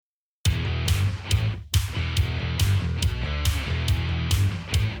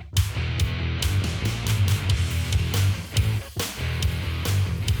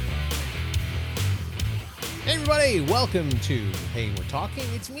everybody. Welcome to Hey, We're Talking.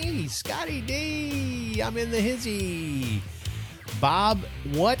 It's me, Scotty D. I'm in the hizzy. Bob,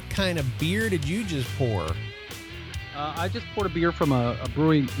 what kind of beer did you just pour? I just poured a beer from a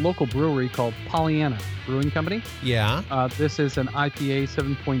local brewery called Pollyanna Brewing Company. Yeah. This is an IPA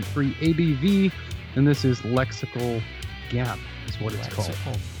 7.3 ABV, and this is Lexical Gap is what it's called.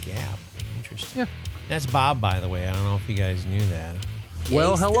 Lexical Gap. Interesting. Yeah. That's Bob, by the way. I don't know if you guys knew that.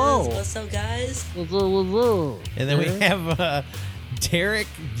 Well, hello. What's up, guys? And then we have Derek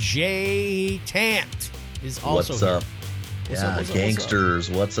J. Tant is also What's here. up?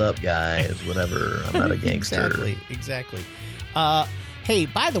 Gangsters. What's up, guys? Whatever. I'm not a gangster. Exactly. Hey,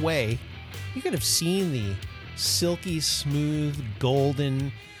 by the way, you could have seen the silky smooth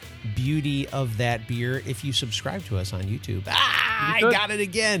golden beauty of that beer if you subscribe to us on YouTube. I got it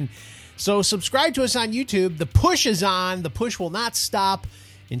again. So subscribe to us on YouTube. The push is on. The push will not stop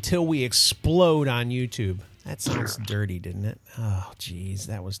until we explode on YouTube. That sounds dirty, didn't it? Oh, geez,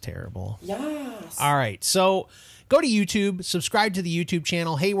 that was terrible. Yes. All right, so go to YouTube, subscribe to the YouTube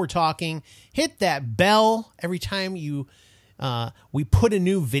channel. Hey, We're Talking. Hit that bell every time we put a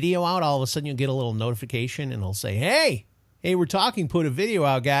new video out. All of a sudden, you'll get a little notification, and it'll say, "Hey, We're Talking. Put a video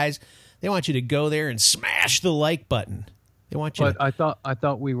out, guys." They want you to go there and smash the like button. They want you. But I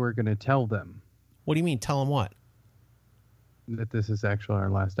thought we were going to tell them. What do you mean? Tell them what? That this is actually our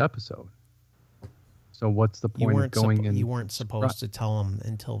last episode. So what's the point of going in? You weren't supposed to tell them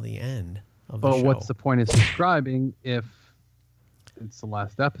until the end of the show. Well, what's the point of subscribing if it's the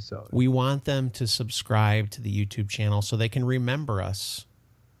last episode? We want them to subscribe to the YouTube channel so they can remember us.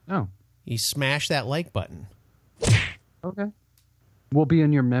 Oh. You smash that like button. Okay. We'll be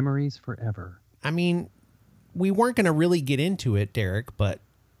in your memories forever. I mean, we weren't going to really get into it, Derek, but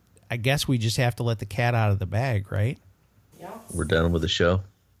I guess we just have to let the cat out of the bag, right? Yeah. We're done with the show.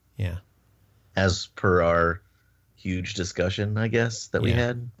 Yeah. As per our huge discussion, I guess, that we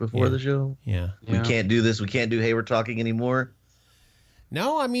had before the show. Yeah. We can't do this. We can't do Hey, We're Talking anymore.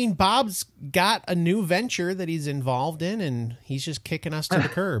 No, I mean, Bob's got a new venture that he's involved in, and he's just kicking us to the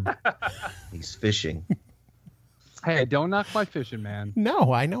curb. He's fishing. Hey, don't knock my fishing, man.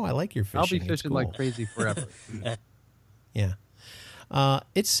 No, I know. I like your fishing. I'll be It's fishing cool. like crazy forever. Yeah.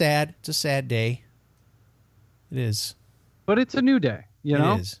 It's sad. It's a sad day. It is. But it's a new day, you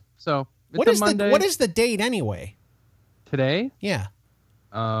know? It is. So, it's Monday. What is the date anyway? Today? Yeah.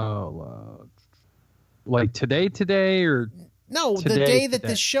 Like today or No, the day that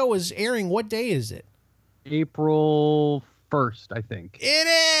this show is airing, what day is it? April 1st, I think. It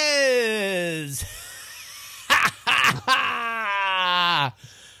is.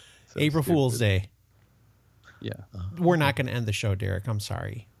 April Fool's Day. Yeah. We're not going to end the show, Derek. I'm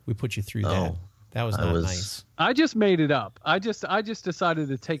sorry. We put you through that. Oh, That was not nice. I just made it up. I just decided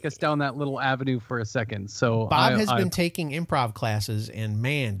to take us down that little avenue for a second. So Bob has been taking improv classes, and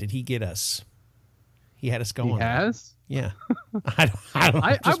man, did he get us. He had us going. He has? Yeah. I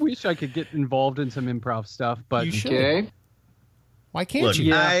wish I could get involved in some improv stuff, but You should. okay. Why can't Look, you?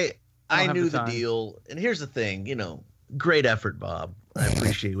 Yeah. I have knew the the time. deal. And here's the thing, great effort, Bob. I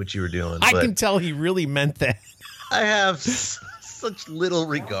appreciate what you were doing. I but can tell he really meant that. I have such little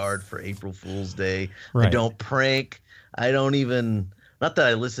regard for April Fool's Day. Right. I don't prank. I don't even, not that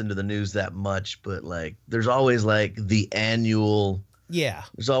I listen to the news that much, but like there's always like the annual, Yeah.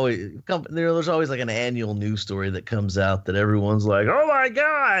 there's always like an annual news story that comes out that everyone's like, oh my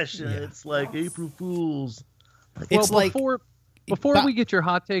gosh, and it's like April Fool's. It's like before we get your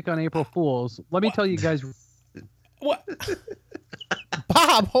hot take on April Fools, let me tell you guys. What?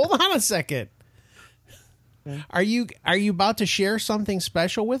 Bob, hold on a second. Are you about to share something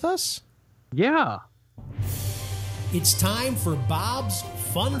special with us? Yeah. It's time for Bob's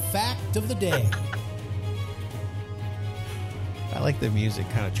Fun Fact of the Day. I like the music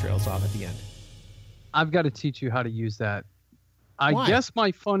kind of trails off at the end. I've got to teach you how to use that. I Why? guess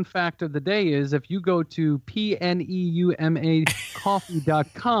my fun fact of the day is if you go to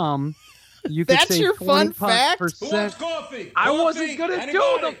pneumacoffee.com, you can That's save your fun 25%. coffee? I wasn't going to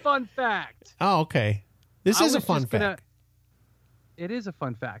do the fun fact. Oh, okay. This I is a was fun just gonna- fact. It is a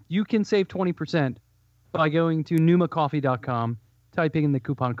fun fact. You can save 20% by going to pneumacoffee.com, typing in the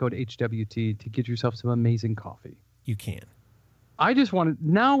coupon code HWT to get yourself some amazing coffee. You can. I just wanted,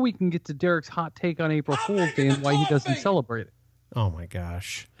 now we can get to Derek's hot take on April Fool's Day and why he doesn't celebrate it. Oh my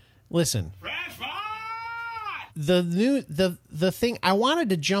gosh. Listen. The thing I wanted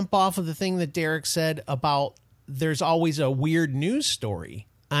to jump off of the thing that Derek said about there's always a weird news story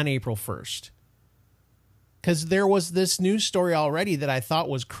on April 1st. Because there was this news story already that I thought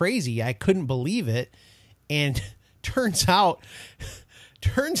was crazy. I couldn't believe it. And turns out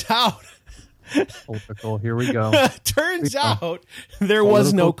Political. Here we go. Turns out there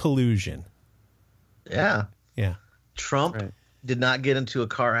was no collusion. Yeah. Yeah. Trump Right. did not get into a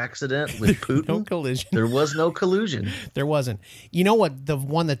car accident with Putin. No collusion. There was no collusion. There wasn't. You know what? The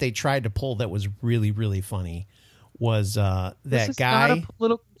one that they tried to pull that was really, really funny was that This is guy. not a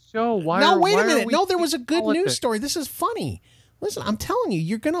political show. Why? No, are- wait why a are minute. we No, there was a good politics? news story. This is funny. Listen, I'm telling you,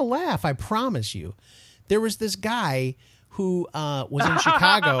 you're going to laugh. I promise you. There was this guy who was in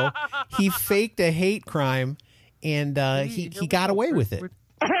Chicago. He faked a hate crime, and he got away with it.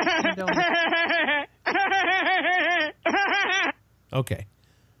 Okay.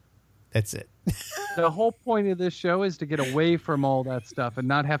 That's it. The whole point of this show is to get away from all that stuff and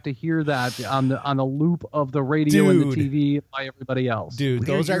not have to hear that on the loop of the radio and the Dude. TV by everybody else. Dude,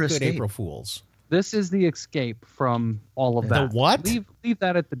 Where's those are your good escape? April Fools. This is the escape from all of that. The what? Leave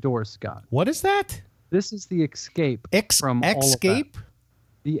that at the door, Scott. What is that? This is the escape from all of Escape? that.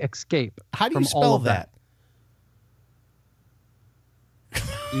 The escape. How do you from all spell of that?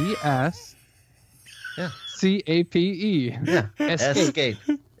 ESCAPE. Yeah. Escape. Escape.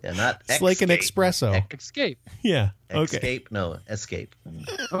 Yeah, not It's like an escape. espresso. Escape. Yeah. Okay. Escape. No, escape.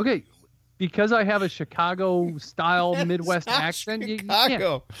 Okay. Because I have a Chicago style Midwest Not accent, you can't.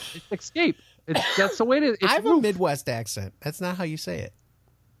 Chicago. It's escape. That's the way it is. It's I have a roof. Midwest accent. That's not how you say it.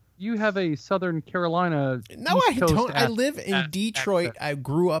 You have a Southern Carolina. No, East I Coast don't. I live in accent. Detroit. I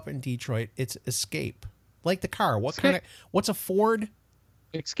grew up in Detroit. It's Escape. Like the car. What kind of what's a Ford?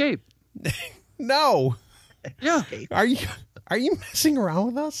 Escape. No. Yeah, Are you messing around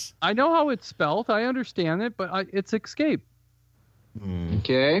with us? I know how it's spelled. I understand it, but it's escape.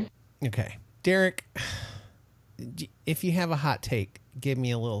 Okay. Okay. Derek, if you have a hot take, give me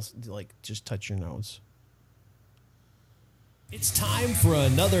a little, just touch your nose. It's time for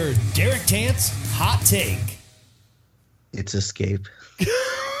another Derek Tant's Hot Take. It's escape.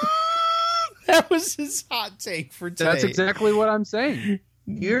 That was his hot take for today. That's exactly what I'm saying.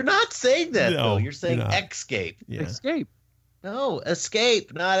 You're not saying that, No, though. You're saying you're not. escape. Yeah. Escape. No,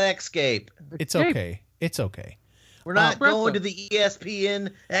 escape, not escape. It's Escape. okay. It's okay. We're not Breathless. going to the E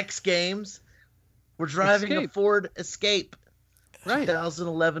ESPN X Games. We're driving a Escape. Ford Escape. Right.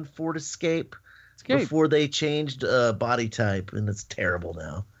 2011 Ford Escape. Escape. Before they changed body type, and it's terrible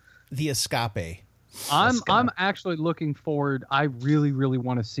now. The Escape. I'm actually looking forward. I really, really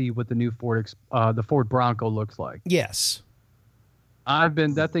want to see what the new the Ford Bronco looks like. Yes.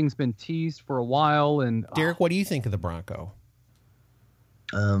 That thing's been teased for a while, and Derek, what do you think of the Bronco?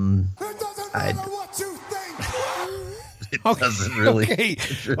 It doesn't really. Okay.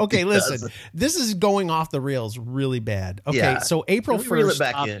 it really Okay, listen. doesn't. This is going off the rails really bad. Okay, Yeah. so April Can we reel it 1st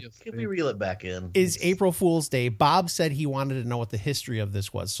back in? obviously. Can we reel it back in? is April Fool's Day. Bob said he wanted to know what the history of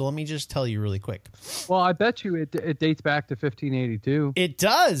this was. So let me just tell you really quick. well, I bet you it dates back to 1582. It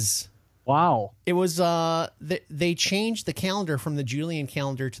does. Wow. It was they changed the calendar from the Julian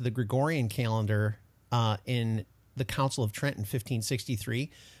calendar to the Gregorian calendar in the Council of Trent in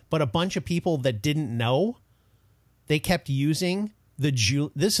 1563, but a bunch of people that didn't know, they kept using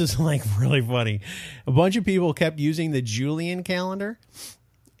this is like really funny. A bunch of people kept using the Julian calendar,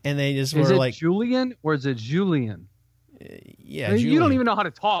 and they just Is were it like, Julian or is it Julian? yeah, I mean, you don't Julian. even know how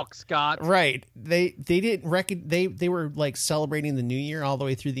to talk, Scott. Right. They didn't they were like celebrating the new year all the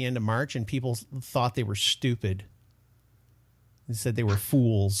way through the end of March, and people thought they were stupid. They said they were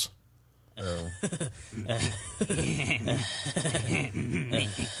fools.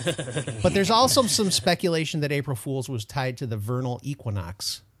 But there's also some speculation that April Fool's was tied to the vernal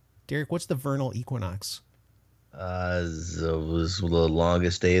equinox. Derek, what's the vernal equinox? It was the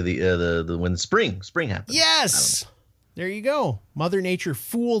longest day of the when spring happens. Yes. There you go. Mother Nature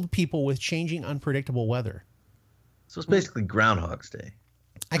fooled people with changing unpredictable weather. So it's basically Groundhog's Day.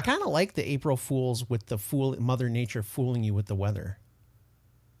 I kind of like the April Fools with the Mother Nature fooling you with the weather.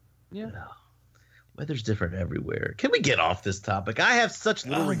 Yeah. Weather's different everywhere. Can we get off this topic? I have such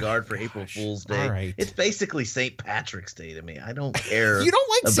little Oh regard my for April gosh. Fool's Day. All right. It's basically St. Patrick's Day to me. I don't care. You don't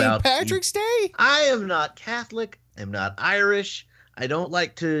like St. about- Patrick's Day? I am not Catholic. I'm not Irish. I don't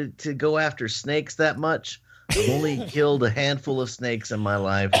like to go after snakes that much. I've only killed a handful of snakes in my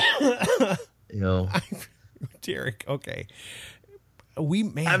life. You know, Derek, okay.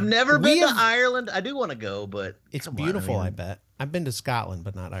 I've never been to Ireland. I do want to go, but It's come on, beautiful, I mean, bet. I've been to Scotland,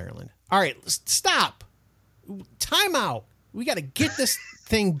 but not Ireland. All right, stop. Time out. We got to get this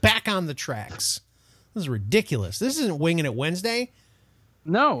thing back on the tracks. This is ridiculous. This isn't Winging It Wednesday.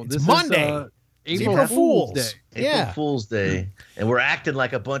 No, It's this Monday. is It's April Fool's Day. April Yeah. Fool's Day, and we're acting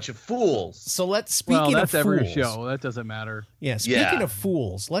like a bunch of fools. So let's, Well, speaking that's of every fools. show. That doesn't matter. Yeah, speaking Yeah. of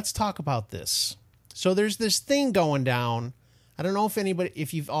fools, let's talk about this. So there's this thing going down. I don't know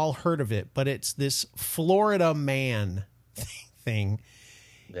if you've all heard of it, but it's this Florida man thing.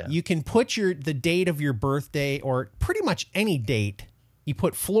 Yeah. You can put the date of your birthday or pretty much any date. You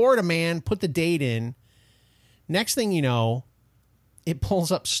put Florida man, put the date in. Next thing you know, it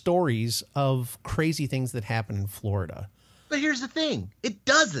pulls up stories of crazy things that happen in Florida. But here's the thing. It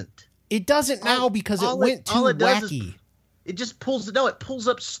doesn't. It doesn't now because it went too wacky. It just pulls it pulls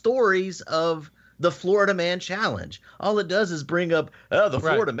up stories of the Florida Man Challenge. All it does is bring up the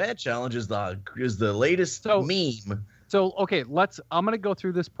Florida Man Challenge is the latest meme. So okay, I'm gonna go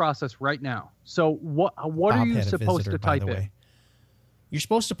through this process right now. So what are you supposed to type in? You're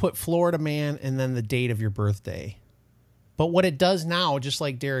supposed to put Florida Man and then the date of your birthday. But what it does now, just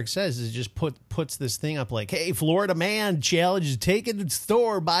like Derek says, is it just puts this thing up like, hey, Florida Man Challenge is taking the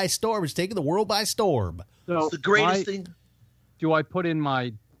storm by storm. It's taking the world by storm. So it's the greatest thing. Do I put in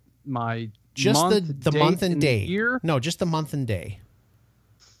my just month, the month and day? Year? No, just the month and day.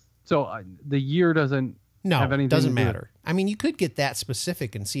 So the year doesn't have anything doesn't to do matter. I mean, you could get that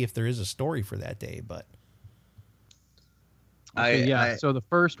specific and see if there is a story for that day, but so the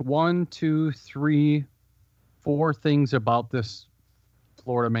first 1, 2, 3, 4 things about this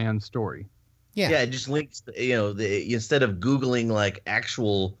Florida man story. Yeah, it just links. Instead of Googling like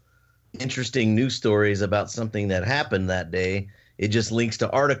actual interesting news stories about something that happened that day, it just links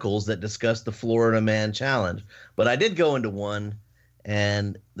to articles that discuss the Florida Man Challenge. But I did go into one,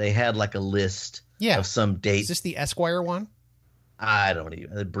 and they had like a list of some dates. Is this the Esquire one? I don't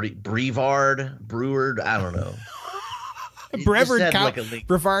even. Brevard, I don't know.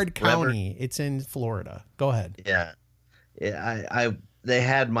 Brevard County. It's in Florida. Go ahead. Yeah. They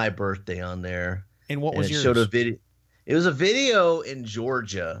had my birthday on there. And what was yours? Showed a video. It was a video in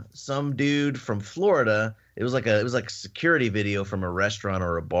Georgia. Some dude from Florida. It was like a security video from a restaurant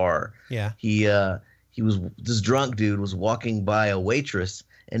or a bar. Yeah. This drunk dude was walking by a waitress,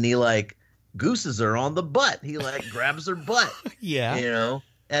 and he like gooses her on the butt. He like grabs her butt. Yeah.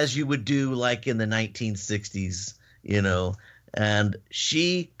 As you would do like in the 1960s, and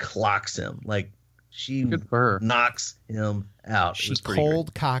she clocks him. Like she Good for her. knocks him out. She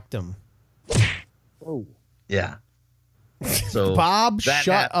cold cocked him. Oh. Yeah. So Bob,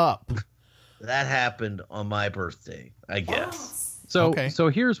 shut up. That happened on my birthday, I guess. So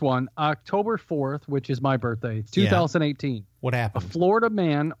here's one. October 4th, which is my birthday, 2018. Yeah. What A happened? Florida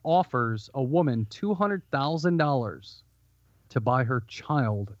man offers a woman $200,000 to buy her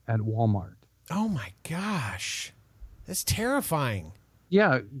child at Walmart. Oh my gosh. That's terrifying.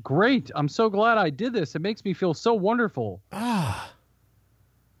 Yeah, great. I'm so glad I did this. It makes me feel so wonderful.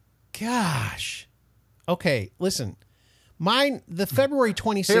 Gosh. Okay, listen. Mine, the February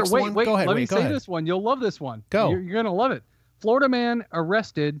 26th Here, one. Wait, go ahead. Let me go say ahead. this one. You'll love this one. Go. You're going to love it. Florida man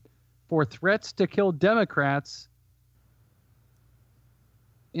arrested for threats to kill Democrats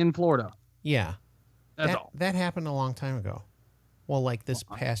in Florida. Yeah. That's all. That happened a long time ago. Well, like this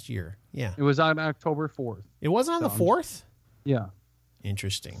past year. Yeah. It was on October 4th. It wasn't on the 4th? Yeah.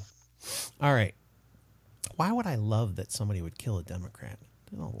 Interesting. All right. Why would I love that somebody would kill a Democrat?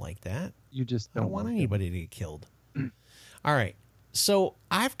 I don't like that. You just I don't want anybody to get killed. All right. So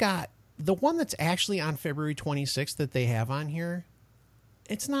I've got the one that's actually on February 26th that they have on here.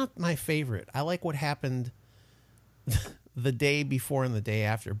 It's not my favorite. I like what happened the day before and the day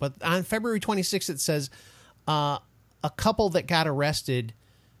after. But on February 26th, it says a couple that got arrested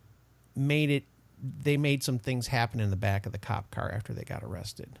they made some things happen in the back of the cop car after they got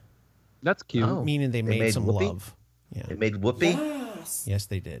arrested. That's cute. Meaning they made some whoopee? love. Yeah. They made whoopee? Yes,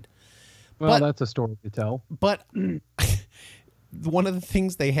 they did. Well, that's a story to tell. But one of the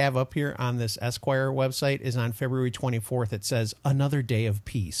things they have up here on this Esquire website is on February 24th. It says another day of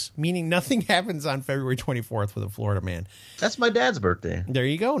peace, meaning nothing happens on February 24th with a Florida man. That's my dad's birthday. There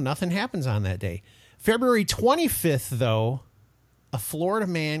you go. Nothing happens on that day. February 25th, though, a Florida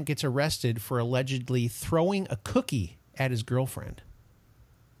man gets arrested for allegedly throwing a cookie at his girlfriend.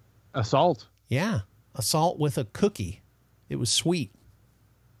 Assault. Yeah. Assault with a cookie. It was sweet.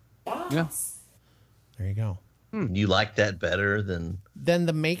 Yeah. There you go. You like that better than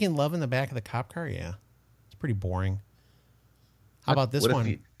the making love in the back of the cop car? Yeah. It's pretty boring. How about this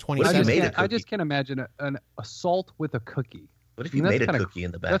one? 27. I just can't imagine an assault with a cookie. What if you made a cookie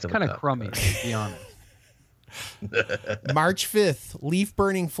in the back of the cop car? That's kind of crummy, to be honest. March 5th,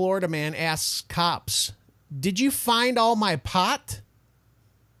 leaf-burning Florida man asks cops, "Did you find all my pot?"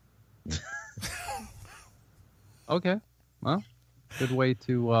 Okay. Well, good way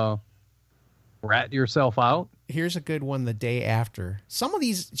to rat yourself out. Here's a good one the day after. Some of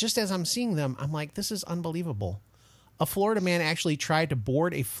these, just as I'm seeing them, I'm like, this is unbelievable. A Florida man actually tried to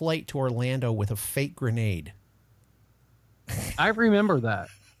board a flight to Orlando with a fake grenade. I remember that.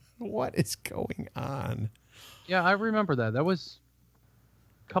 What is going on? Yeah, I remember that. That was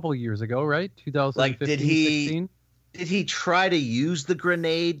a couple of years ago, right? 2015, Like, did he 16? did he try to use the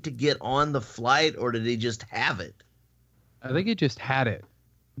grenade to get on the flight, or did he just have it? I think he just had it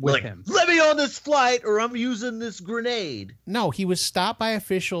with Like, him. let me on this flight, or I'm using this grenade. No, he was stopped by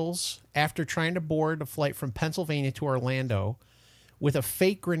officials after trying to board a flight from Pennsylvania to Orlando with a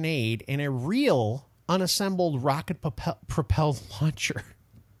fake grenade and a real unassembled rocket propelled launcher.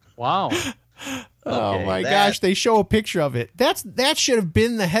 Wow. Oh Okay, my that- gosh, they show a picture of it. That should have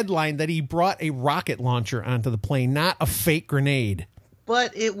been the headline, that he brought a rocket launcher onto the plane, not a fake grenade.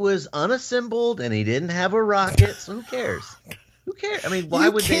 But it was unassembled, and he didn't have a rocket, so who cares? Who cares? I mean, why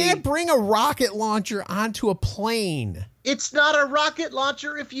You would can't they? bring a rocket launcher onto a plane. It's not a rocket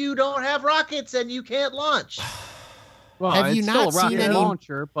launcher if you don't have rockets and you can't launch. Well, Have you it's not still a rocket seen any-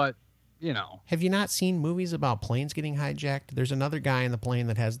 launcher, but, you know. Have you not seen movies about planes getting hijacked? There's another guy in the plane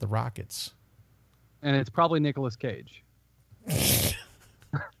that has the rockets. And it's probably Nicolas Cage.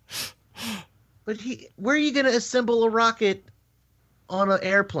 But where are you going to assemble a rocket on an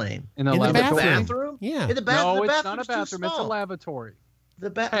airplane? In a In the laboratory. bathroom? Yeah. In the No, the it's bathroom's not a too bathroom. It's a small. lavatory.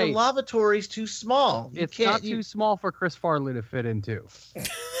 The Hey. lavatory's too small. You It's can't- not you- too small for Chris Farley to fit into.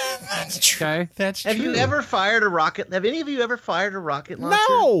 That's true. Okay? That's Have true. you ever fired a rocket? Have any of you ever fired a rocket launcher?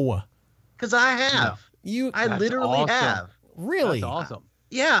 No. Because I have. You I That's literally awesome. have. really? That's awesome.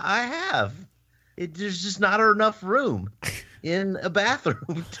 Yeah, I have. There's just not enough room in a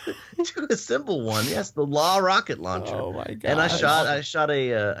bathroom to assemble one. Yes, the law rocket launcher. Oh my god. And I shot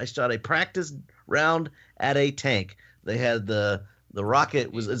a practice round at a tank. They had the rocket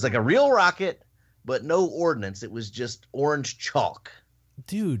it's like a real rocket, but no ordnance. It was just orange chalk.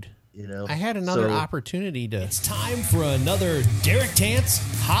 Dude, You know, I had another So- opportunity to. It's time for another Derek Tant's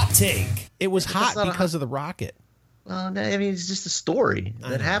Hot Take. It was That's hot not a because of the rocket. Well, I mean, it's just a story I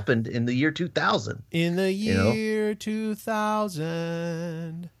that know. happened in the year 2000. In the You know? year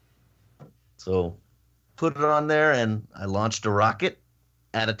 2000. So put it on there, and I launched a rocket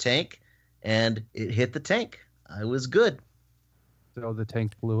at a tank, and it hit the tank. I was good. So the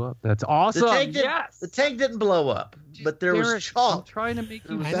tank blew up. That's awesome. Yes. The tank didn't blow up, but there was Derek, I'm chalk. trying to make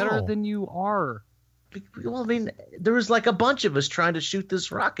you I better know. than you are. Well, I mean, there was like a bunch of us trying to shoot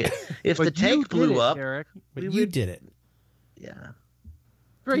this rocket. If But the tank you did blew it, up, Derek. But We you would- did it. yeah,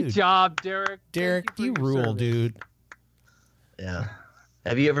 Great Dude. job, Derek. Thank Derek, for you your rule, service. dude. yeah.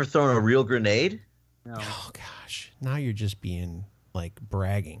 Have you ever thrown a real grenade? No. Oh gosh. Now you're just being like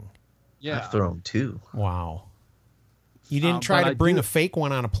bragging. Yeah. I've thrown two. Wow. You didn't try but to I bring do- a fake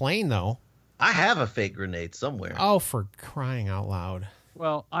one on a plane though. I have a fake grenade somewhere. Oh, for crying out loud.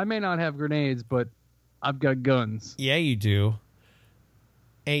 Well, I may not have grenades, but I've got guns. Yeah, you do.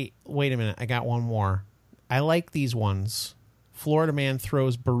 Hey, wait a minute. I got one more. I like these ones. Florida man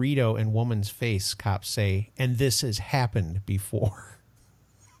throws burrito in woman's face, cops say, and this has happened before.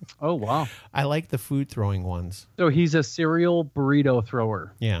 Oh, wow. I like the food throwing ones. So he's a serial burrito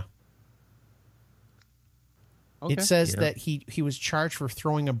thrower. Yeah. Okay. It says Yeah. that he was charged for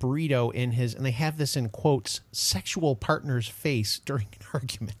throwing a burrito in his, and they have this in quotes, sexual partner's face during an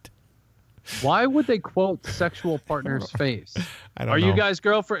argument. Why would they quote sexual partner's face? I don't Are know. you guys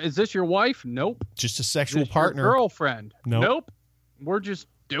girlfriend? Is this your wife? Nope. just a Is sexual this your partner? girlfriend? Nope. We're just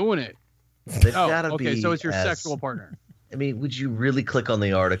doing it. They've Oh, gotta okay. be So it's your as- sexual partner. I mean, would you really click on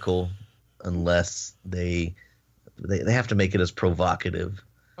the article unless they have to make it as provocative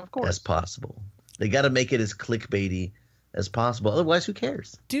Of as course. possible? They got to make it as clickbaity as possible. Otherwise, who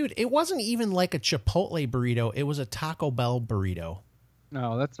cares? Dude, it wasn't even like a Chipotle burrito. It was a Taco Bell burrito.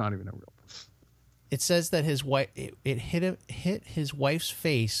 No, that's not even a real. It says that his wife it hit his wife's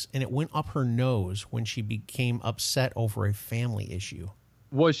face and it went up her nose when she became upset over a family issue.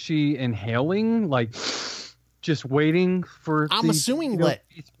 Was she inhaling, like, just waiting for? I'm the, assuming you know, that-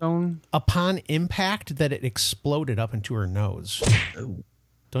 teaspoon? Upon impact, that it exploded up into her nose. Ooh.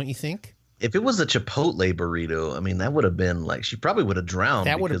 Don't you think? If it was a Chipotle burrito, I mean, that would have been like she probably would have drowned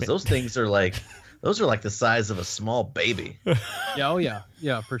That would have because been- those things are like the size of a small baby. Yeah. Oh yeah.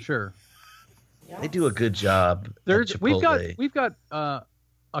 Yeah, for sure. They do a good job. at There's Chipotle. we've got a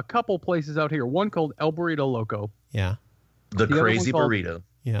couple places out here. One called El Burrito Loco, Yeah. the the other crazy one called- burrito,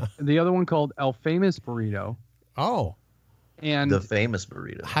 Yeah. and the other one called El Famous Burrito. Oh, And the famous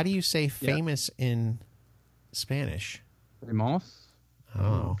burrito. how do you say famous in Spanish? Ramos. I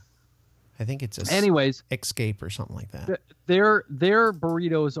don't know. I think it's a Anyways, escape or something like that. their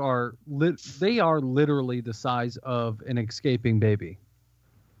burritos are they are literally the size of an escaping baby,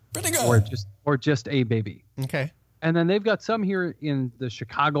 Pretty good. or just a baby. Okay. And then they've got some here in the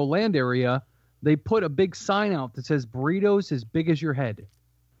Chicagoland area they put a big sign out that says burritos as big as your head.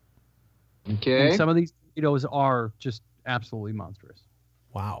 Okay. And some of these burritos are just absolutely monstrous.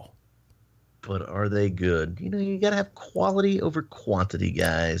 Wow. But are they good? You know, you got to have quality over quantity,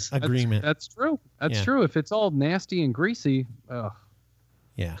 guys. Agreement. That's true. That's Yeah. true. If it's all nasty and greasy,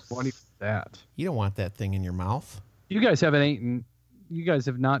 Yeah. what do you that? You don't want that thing in your mouth. You guys have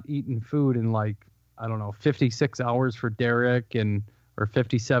not eaten food in like, I don't know, 56 hours for Derek or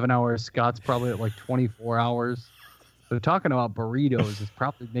 57 hours. Scott's probably at like 24 hours. So talking about burritos is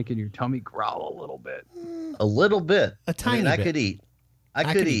probably making your tummy growl a little bit. A little bit. A tiny I bit. could eat. I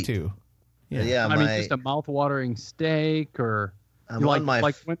could could eat eat. too. Yeah. Yeah. I mean, just a mouth-watering steak or I'm on my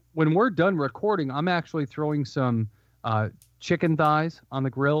like when we're done recording, I'm actually throwing some chicken thighs on the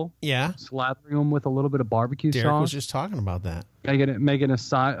grill, Yeah. slathering them with a little bit of barbecue Derek sauce. was just talking about that. Making a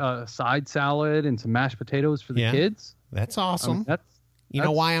side salad and some mashed potatoes for the Yeah. kids. That's I mean, awesome. that's You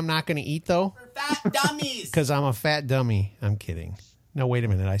know why I'm not going to eat though? Fat dummies. Because I'm a fat dummy. I'm kidding. No, wait a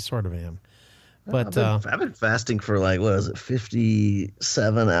minute. I sort of am. But I've been fasting for like, what is it,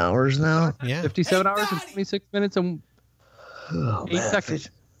 57 hours now? yeah, 57 Hey, hours and Daddy! 26 minutes and Oh, 8 seconds.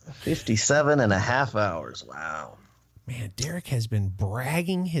 57 and a half hours. Wow. man, Derek has been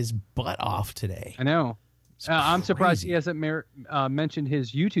bragging his butt off today. I know. I'm surprised he crazy. hasn't mentioned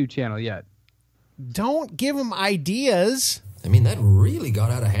his YouTube channel yet. Don't give him ideas. I mean, that really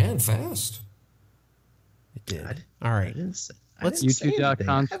got out of hand fast. It did. I All I right. didn't say, I Let's- didn't say anything. I haven't-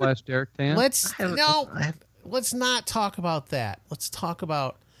 YouTube.com/Derek Tan. Let's I haven't- no. I haven't- Let's not talk about that. Let's talk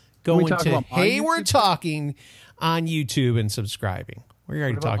about Can we going talk to about my Hayward YouTube? Talking on YouTube and subscribing. We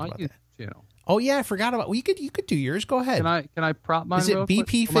already What about talked my about YouTube that. channel? Oh yeah, I forgot about. Well, you could do yours. Go ahead. Can I prop mine? Is it real quick?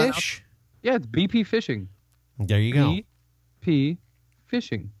 BP Pull mine up. Fish? Yeah, it's BP Fishing. There you go. BP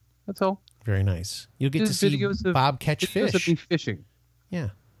Fishing. That's all. Very nice. You'll get Just to see videos of- Bob catch Videos of fish. me fishing. Yeah,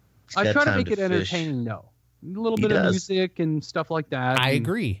 He's I got try to time make it fish. entertaining though. A little He bit of does. music and stuff like that. I and-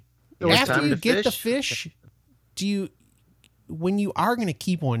 agree. It was After time you to get the fish. fish, do you? When you are going to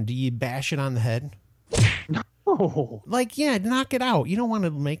keep one, do you bash it on the head? Oh. Like, yeah, knock it out. You don't want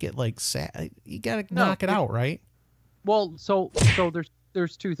to make it like sad. You got to No, knock it out, right? Well, so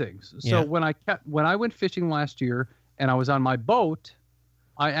there's two things. So Yeah. when I went fishing last year and I was on my boat,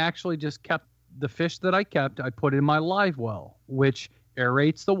 I actually just kept the fish that I kept. I put in my live well, which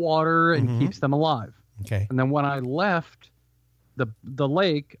aerates the water and Mhm. keeps them alive. Okay. And then when I left the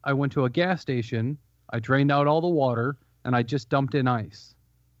lake, I went to a gas station. I drained out all the water and I just dumped in ice.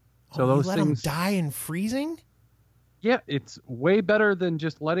 So Oh, those you let things, them die in freezing? yeah, it's way better than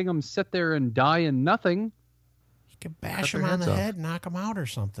just letting them sit there and die in nothing. You could bash Cut them their on the heads off. head, knock them out or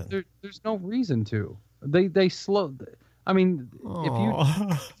something. There's no reason to. They slow. I mean, if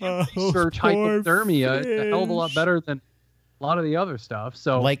you research hypothermia, it's a hell of a lot better than a lot of the other stuff.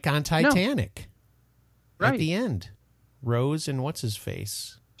 So Like on Titanic. At Right. the end. Rose and what's his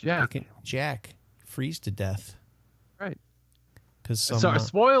face? Jack. Jack freeze to death. Right. Because Sorry,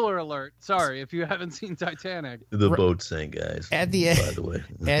 spoiler alert. Sorry if you haven't seen Titanic. The boat sank, guys. At the end- by the way.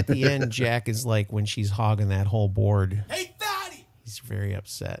 at the end, Jack is like when she's hogging that whole board. Hey, fatty. He's very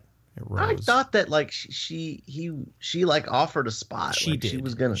upset at I Rose. thought that like she like offered a spot. she like, did. She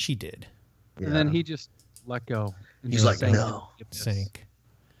was gonna. She did. And then Yeah. he just let go. and He's just like, sank no. into the abyss. Sank.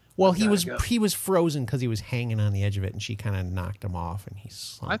 Well, he was go. he was frozen because he was hanging on the edge of it, and she kind of knocked him off, and he I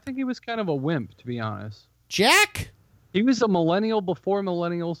slumped. think he was kind of a wimp, to be honest. Jack. He was a millennial before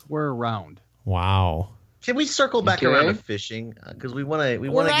millennials were around. Wow. Can we circle back Okay. around to fishing? Because we want to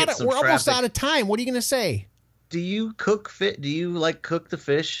We're get some almost traffic. out of time. What are you gonna say? Do you cook fit? Do you like cook the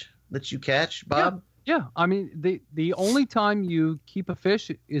fish that you catch, Bob? Yeah, I mean the only time you keep a fish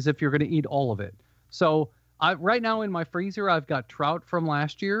is if you're going to eat all of it. So right now in my freezer I've got trout from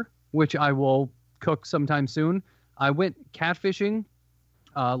last year, which I will cook sometime soon. I went catfishing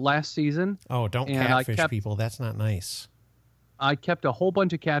last season. Oh, don't And I catfish kept- people. That's not nice. I kept a whole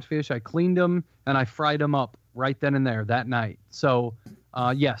bunch of catfish. I cleaned them and I fried them up right then and there that night. So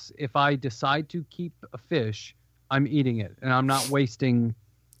yes, if I decide to keep a fish, I'm eating it and I'm not wasting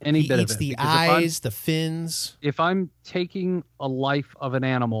any He bit eats of it. the because if I'm- eyes, the fins. if I'm taking a life of an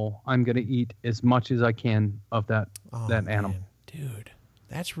animal, I'm going to eat as much as I can of that Oh, that animal. man. Dude,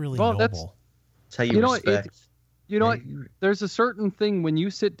 that's really Well, noble. that's- That's how you, You know what, respect. You know what? There's a certain thing when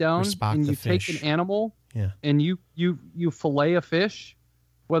you sit down Respect and the you take fish. an animal Yeah. and you fillet a fish,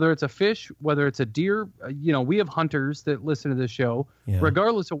 whether it's a fish, whether it's a deer. We have hunters that listen to this show. Yeah.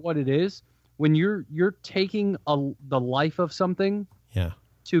 Regardless of what it is, when you're taking the life of something Yeah.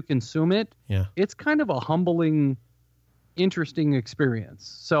 to consume it, Yeah. it's kind of a humbling, interesting experience.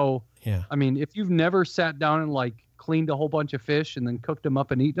 So. Yeah. I mean, if you've never sat down and like cleaned a whole bunch of fish and then cooked them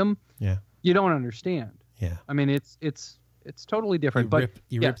up and eaten them, Yeah. you don't understand. Yeah. I mean, it's totally different.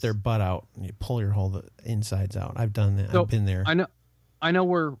 You rip their butt out and you pull your whole insides out. I've done that. So, I've been there. I know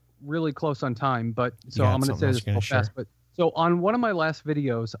we're really close on time, but so Yeah, I'm going to say this real fast. But so on one of my last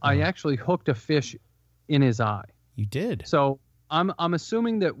videos, I actually hooked a fish in his eye. You did. So I'm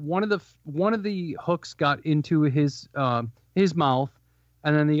assuming that one of the hooks got into his mouth,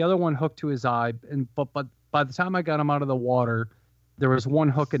 and then the other one hooked to his eye. But by the time I got him out of the water, there was one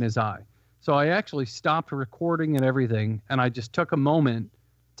hook in his eye. So I actually stopped recording and everything, and I just took a moment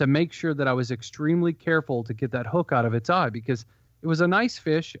to make sure that I was extremely careful to get that hook out of its eye, because it was a nice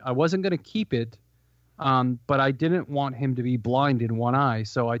fish. I wasn't going to keep it, but I didn't want him to be blind in one eye.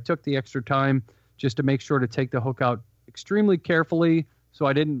 So I took the extra time just to make sure to take the hook out extremely carefully so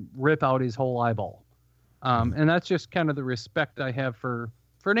I didn't rip out his whole eyeball. And that's just kind of the respect I have for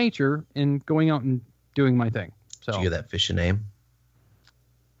nature and going out and doing my thing. So, Did you give that fish a name?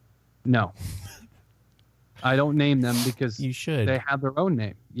 No. I don't name them because you should. They have their own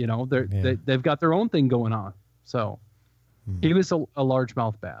name. You know, they've got their own thing going on. So he was a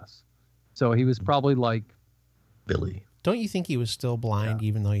largemouth bass. So he was probably like Billy. Don't you think he was still blind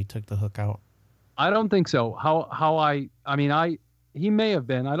even though you took the hook out? I don't think so. He may have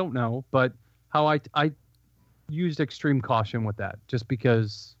been, I don't know, but how I used extreme caution with that just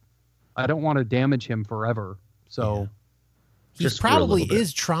because I don't want to damage him forever. So he probably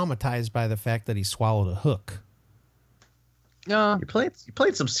is traumatized by the fact that he swallowed a hook. Yeah. You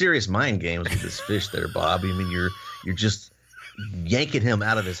played some serious mind games with this fish there, Bob. I mean, you're just yanking him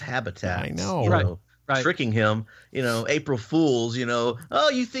out of his habitat. I know. Right. Tricking him, April Fools, oh,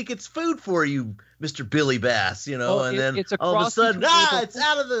 you think it's food for you, Mr. Billy Bass, and then all of a sudden, it's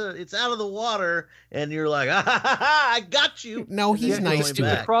out of the water, and you're like, I got you. No, he's nice to it.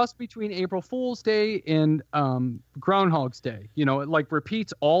 It's a cross between April Fool's Day and Groundhog's Day. It like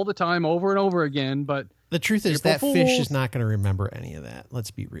repeats all the time over and over again, but the truth is that fish is not going to remember any of that.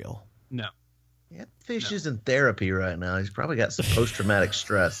 Let's be real. No. Yeah, fish is in therapy right now. He's probably got some post-traumatic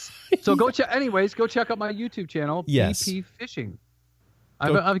stress. So go check out my YouTube channel, yes. BP Fishing.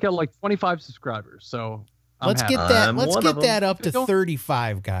 I've got like 25 subscribers, so let's get that up to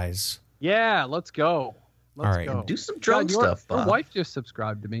 35, guys. Yeah, let's go. All right. Go. Do some drone stuff, Bob. Your wife just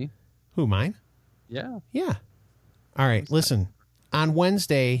subscribed to me. Who, mine? Yeah. Yeah. All right, listen. On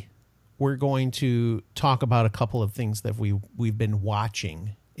Wednesday, we're going to talk about a couple of things that we've been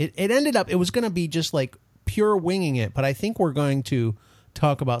watching. It ended up, it was going to be just like pure winging it, but I think we're going to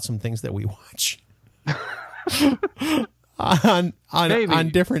talk about some things that we watch on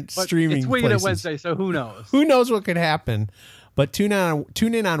different streaming it's winging places. It Wednesday, so who knows? Who knows what could happen? But tune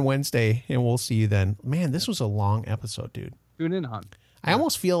in on Wednesday, and we'll see you then. Man, this was a long episode, dude. Tune in on. I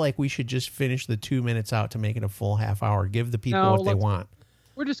almost feel like we should just finish the 2 minutes out to make it a full half hour. Give the people what they want.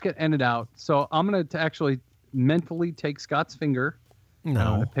 We're just going to end it out. So I'm going to actually mentally take Scott's finger. No.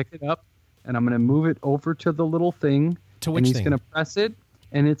 I'm going to pick it up, and I'm going to move it over to the little thing. To which and he's thing? going to press it,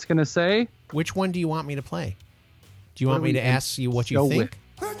 and it's going to say... Which one do you want me to play? Do you want me to ask you what you think?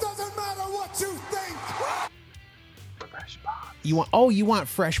 It doesn't matter what you think. Fresh pots. You want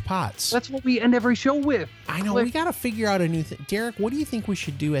fresh pots. That's what we end every show with. I know. We got to figure out a new thing. Derek, what do you think we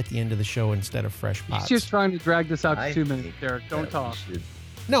should do at the end of the show instead of fresh pots? He's just trying to drag this out to 2 minutes, Derek. Don't talk.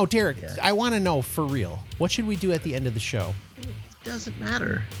 No, Derek, I want to know for real. What should we do at the end of the show? It doesn't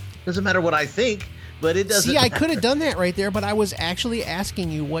matter. Doesn't matter what I think, but it doesn't I could have done that right there, but I was actually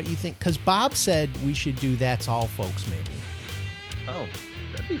asking you what you think, because Bob said we should do That's All, Folks, maybe. Oh,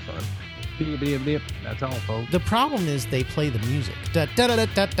 that'd be fun. Beep, beep, beep. That's all, folks. The problem is they play the music. Da, da, da,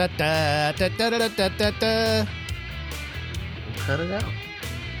 da, da, da, da, da, da, da, da, da. We'll cut it out.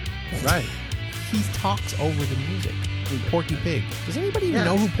 Right. He talks over the music. Porky Pig. Does anybody even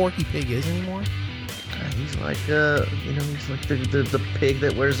know who Porky Pig is anymore? He's like, he's like the pig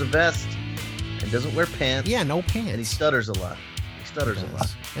that wears a vest and doesn't wear pants. Yeah, no pants. And he stutters a lot.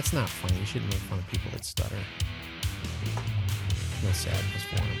 That's not funny. You shouldn't make fun of people that stutter. I feel sadness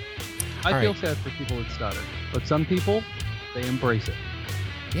for him. I feel sad for people that stutter, but some people, they embrace it.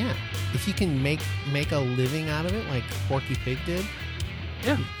 Yeah, if you can make a living out of it, like Porky Pig did.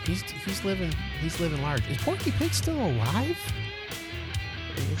 Yeah, he's living large. Is Porky Pig still alive?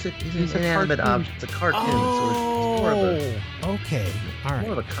 He's an inanimate object. It's a cartoon, so it's more of okay. All right.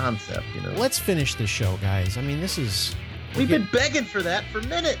 More of a concept, Let's finish the show, guys. I mean, we've been begging for that for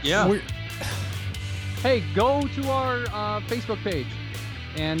minutes. Yeah. Hey, go to our Facebook page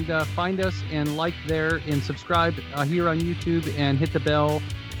and find us and like there and subscribe here on YouTube and hit the bell.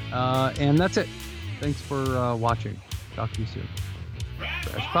 And that's it. Thanks for watching. Talk to you soon.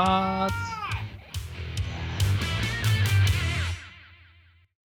 Fresh Pots.